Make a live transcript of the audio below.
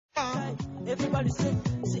Everybody say,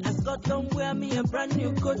 see, I got done wear me a brand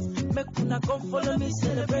new coat. Make una come follow me,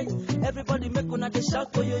 celebrate. Everybody make una they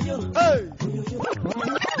shout for yo. Hey!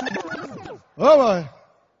 Oh boy.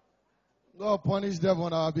 God punish them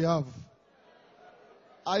on our behalf.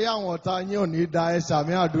 I am what I need die,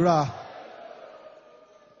 Sami Adura.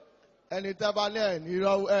 Any tabale,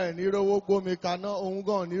 Niro Woko Mekano,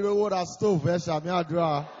 Ungon, Niro Water Stove, Sami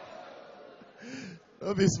Adura.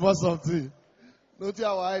 Don't be small something. No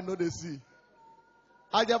tell why I know they see.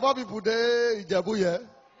 Ajabo people dey Ijebu ye.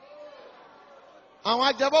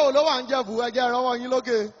 Àwọn Ajabo wo ló wà Ijebu ẹ jẹ́ ìrànwọ́ yín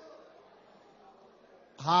lókè.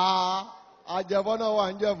 Ha, Ajabo náà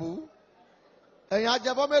wà Ijebu. Ẹ̀yin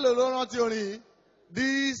Ajabo mélòó ló rántí orin?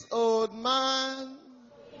 This old man.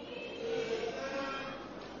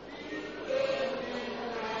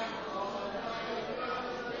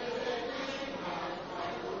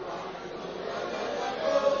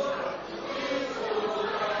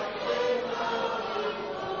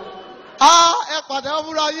 Ẹ pàtẹ́wọ́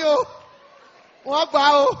fúnra yín o. Wọ́n gbà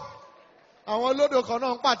o. Àwọn olódò kan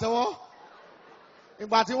náà ń pàtẹ́wọ́.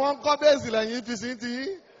 Ìgbà tí wọ́n ń kọ́ bẹ́ẹ̀sì lẹ́yìn fi sí ti yín.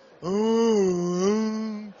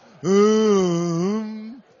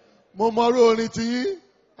 Mo mọrú orin ti yín.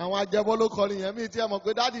 Àwọn Ajẹbọ ló kọ nìyẹn. Mi tí ẹ mọ̀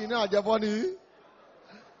pé dáàdì iná Ajẹbọ ni.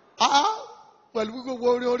 Pẹ̀lú gbogbo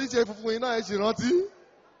orin oríṣi funfun yín náà ẹ sì rántí.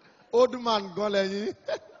 Old man gan lẹ́yìn.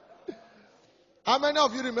 How many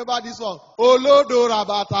of you remember this song? Olódò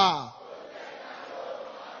Ràbàtà.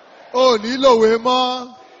 Oh, nílòwé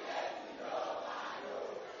mọ́.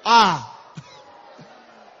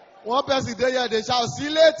 One person there, yeah, they shout,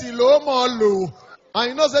 Síléètì ló mọ̀ lò. And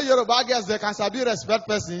you know, say Yoruba girls, they can sabi respect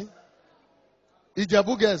person.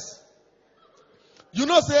 Ijebu girls. You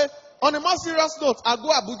know, say, on a more serious note, I go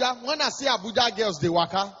Abuja. When I see Abuja girls, they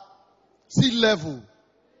waka. See level.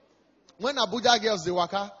 When Abuja girls, they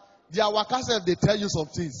waka, their waka self, they tell you some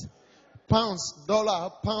things. Pounds, dollar,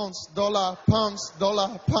 pounds, dollar, pounds,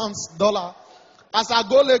 dollar, pounds, dollar. As I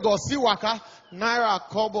go Lagos, see waka, naira,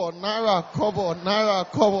 kobo, naira, kobo, naira,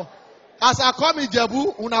 kobo. As I come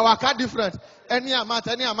Ijebu, una waka different. Any amount,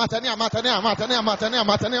 any amount, any amount, any amount, any amount, any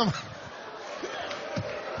amount, any amount.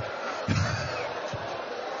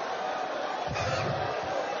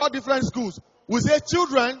 All different schools. We say,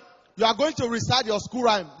 children, you are going to recite your school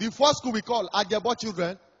rhyme. The first school we call Ajebo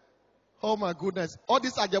children. Oh my goodness. All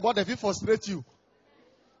these Ajebo, they will frustrate you.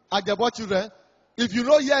 Ajebo children. If you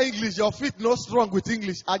don't hear English, your feet not strong with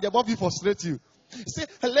English. Ajebo will frustrate you. You say,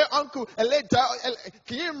 hello, uncle. Hello,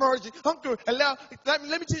 can you emerge? Uncle, hello. Let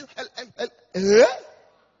me tell you.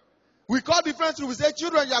 We call different schools. We say,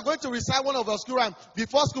 children, you are going to recite one of your school rhymes. The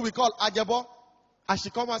first school we call Ajebo. As she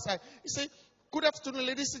come outside. You say, good afternoon,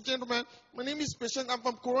 ladies and gentlemen. My name is Patient. I'm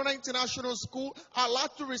from Corona International School. I'd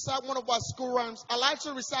like to recite one of our school rhymes. I'd like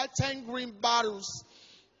to recite 10 green bottles.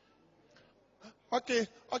 Okay.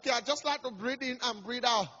 I'd just like to breathe in and breathe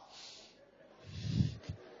out.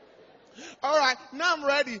 All right, now I'm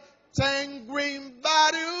ready. 10 green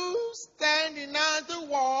bottles standing on the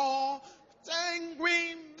wall. 10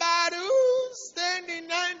 green bottles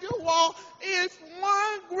standing on the wall. If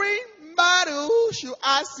one green bottle should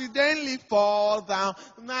accidentally fall down,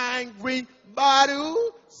 9 green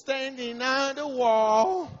bottles standing on the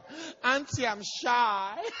wall. Auntie, I'm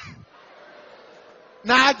shy.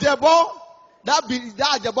 Now, Ajebo, that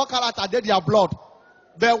Ajebo character did their blood.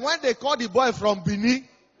 But when they call the boy from Benin,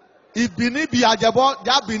 if Benin be Ajebo,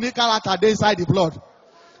 that Benin character they inside the blood.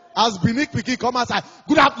 As Benin Piki come outside,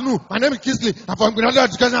 good afternoon, my name is Kisley, I'm from Benin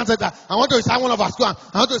Education Center. I want to recite one of our school. I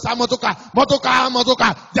want to recite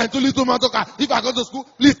motoka, gentle little motoka. If I go to school,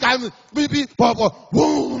 please carry me. Beep, pop,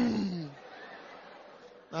 boom.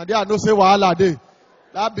 Now there are no say wahala dey.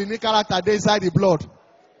 That Benin character dey inside the blood.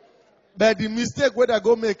 But the mistake where they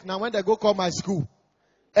go make, now when they go call my school,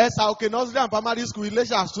 SRK Nursery and Primary School,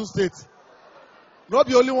 Ilesha Asun State. Not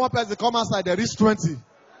be only one person come outside, there is 20.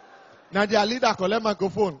 Now their leader collect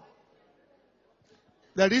microphone.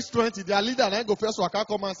 There is 20. Their leader then go first waka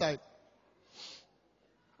come outside.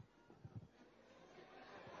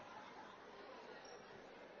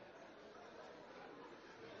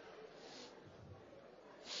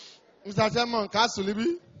 Mr. Chairman,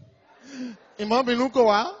 Kasulibi. Imam Binuko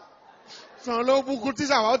wa. San lo buku ti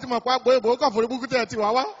sa wa o ti mo pa gbo ebo kan fori buku te ti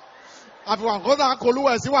wa wa. Afi wa ko da ko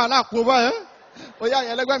luwe si wahala ko ba Oya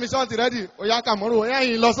ẹlẹgbẹ́ mi ṣọ́ọ̀tì rẹ́dì. Oya Kàmọ́rù. Oya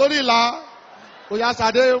yìí lọ sórí ìlà. Oya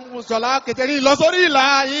Sade Musola Kẹtẹ́rì lọ sórí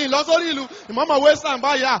ìlà. Yìí lọ sórí ìlú. Ìmọ̀mọ̀ Western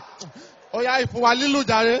báyà. Oya ìfúwa lílù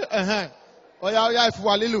jàre. Oya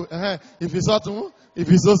ìfúwa lílù. Ìfisọ́tún.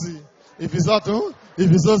 Ìfisọ́sì. Ìfisọ́tún.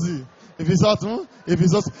 Ìfisọ́sì. Ìfisọ́tún.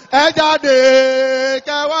 Ìfisọ́sì. Ẹ jáde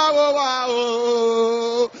kẹwàá wo wa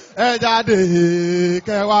o.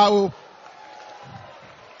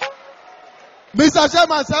 Mr.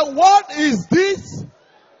 Chairman said, what is this?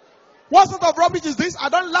 What sort of rubbish is this? I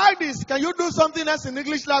don't like this. Can you do something else in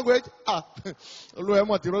English language?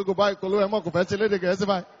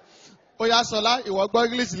 Oya Shola, you work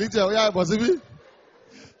English literature. Oya Bosibi.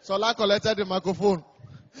 Shola collected the microphone.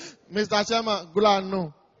 Mr. Chairman, Gula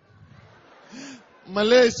no.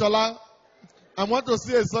 Malay Shola, I want to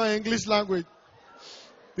see a song in English language.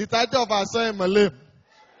 The title of our song in Malay.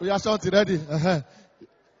 Oya shout it ready.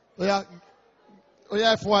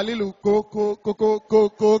 Oya for a little go.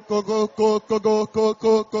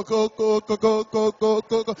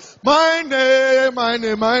 My name.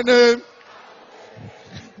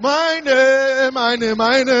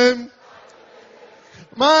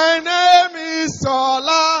 My name is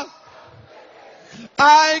Shola.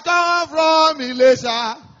 I come from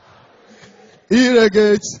Ilesha.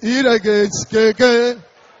 Irrigate, keke.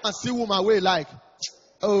 I see who my way like.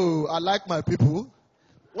 Oh, I like my people.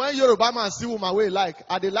 When Yoruba man see who my way like,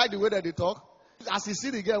 I they like the way that they talk. As you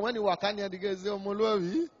see the girl, when you walk in here, the girl say,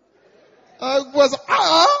 Omoluabi. I was,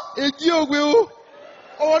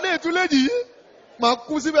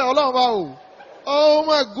 oh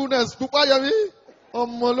my goodness, Pupa Yami.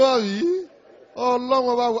 Omoluabi.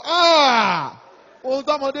 Ohun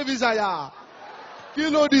tọ́mọdé fi ṣàyà. Kí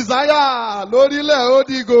ló desire lórílẹ̀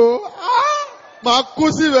Odigo? Màá kú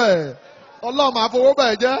síbẹ̀. Ọlọ́run máa fowó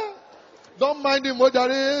bẹ̀ jẹ́. Don't mind him,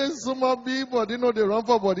 Mojare. Some people know they run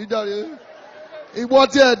for body. Ìwọ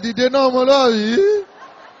tí ẹ dìde náà ọmọ lọ́rí.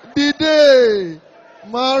 Dìde.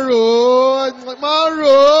 Maro.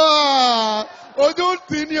 Ojú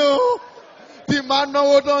tì ní o. Tí máa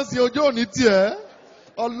náwó tán sí ojú òní tiẹ̀.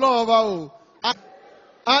 Ọlọ́run bá o.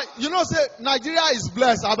 You know, say Nigeria is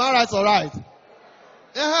blessed. Am I right or right?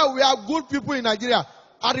 Yeah, we have good people in Nigeria.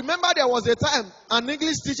 I remember there was a time an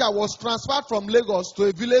English teacher was transferred from Lagos to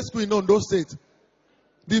a village school in Ondo State.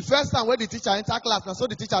 The first time when the teacher entered class, and so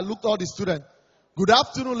the teacher looked at all the students. Good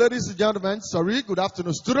afternoon, ladies and gentlemen. Sorry, good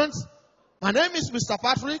afternoon, students. My name is Mr.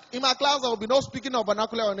 Patrick. In my class, there will be no speaking of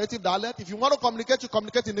vernacular or native dialect. If you want to communicate, you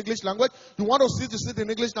communicate in English language. You want to sit in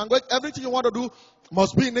English language. Everything you want to do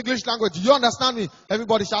must be in English language. Do you understand me?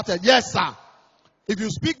 Everybody shouted, yes, sir. If you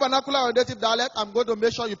speak vernacular or native dialect, I'm going to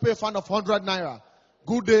make sure you pay a fine of 100 naira.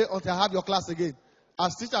 Good day until I have your class again.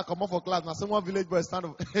 As teacher come up for class, now someone village boy stand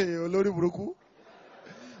up. Hey, Olori Buruku.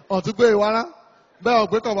 On to go Iwana. Bẹ́ẹ̀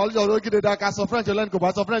ọ̀gbẹ́ kan wà lójó orí kíde dáa ká sọ French learn kò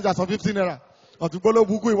bá sọ French àsọ 15 naira. Ọ̀túngbó ló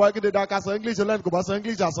bukú ìwà kíde dáa ká sọ English learn kò bá sọ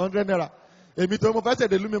English àsọ 100 naira. Èmi tó mo fẹ́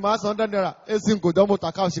tẹ̀lé lumi máa sọ 100 naira. Èsì kò jọ́ mo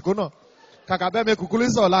tàka òṣìkò náà. Kàkà bẹ́ẹ̀ mi kúkú lè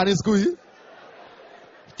sọ̀rọ̀ láàrin school yìí.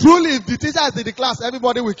 Truly, if the teacher is in the class,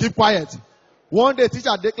 everybody will keep quiet. One day,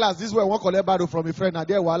 teacher dey class, this way one collect battle from a friend, and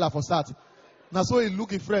there wahala for start. Now so he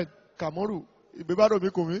look a friend, Kamoru, Ibebaro mi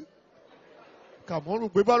komi. Kamoru,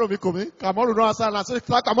 Ibebaro mi komi. Kamoru no answer, and so he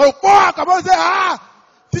clap Kamoru. Oh, Kamoru say,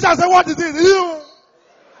 teacher say, what is it?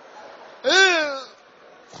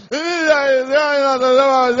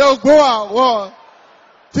 Go on.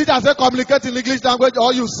 Teacher say, communicate in English language,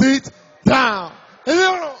 or you sit down.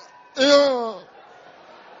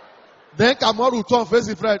 Then Kamoru turn face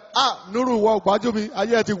his friend. Nuru walk Bajumi,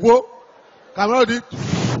 ayé ti wo. Kamoru did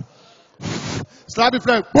slap his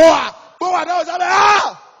friend. Boa, that was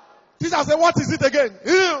teacher say, what is it again?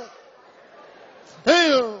 This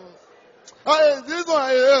one, this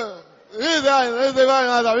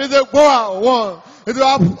Boa one. It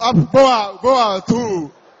Boa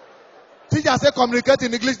two. Teacher say, communicate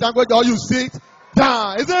in English language, or you sit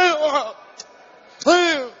down. He say,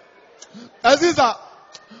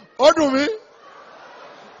 ọdún mi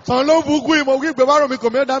sàn ló bukú ìmọ̀ wí gbé bárò mi kò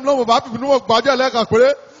mẹ́ta lọ́wọ́ bá pìpì níwọ̀n gbájọ́ lẹ́ẹ̀kan péré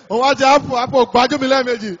òun á jẹ́ àpò gbájú mi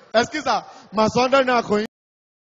lẹ́ẹ̀mejì ẹ̀skísà màá sọ ọ́ndẹ́ ní àkọ́yìn.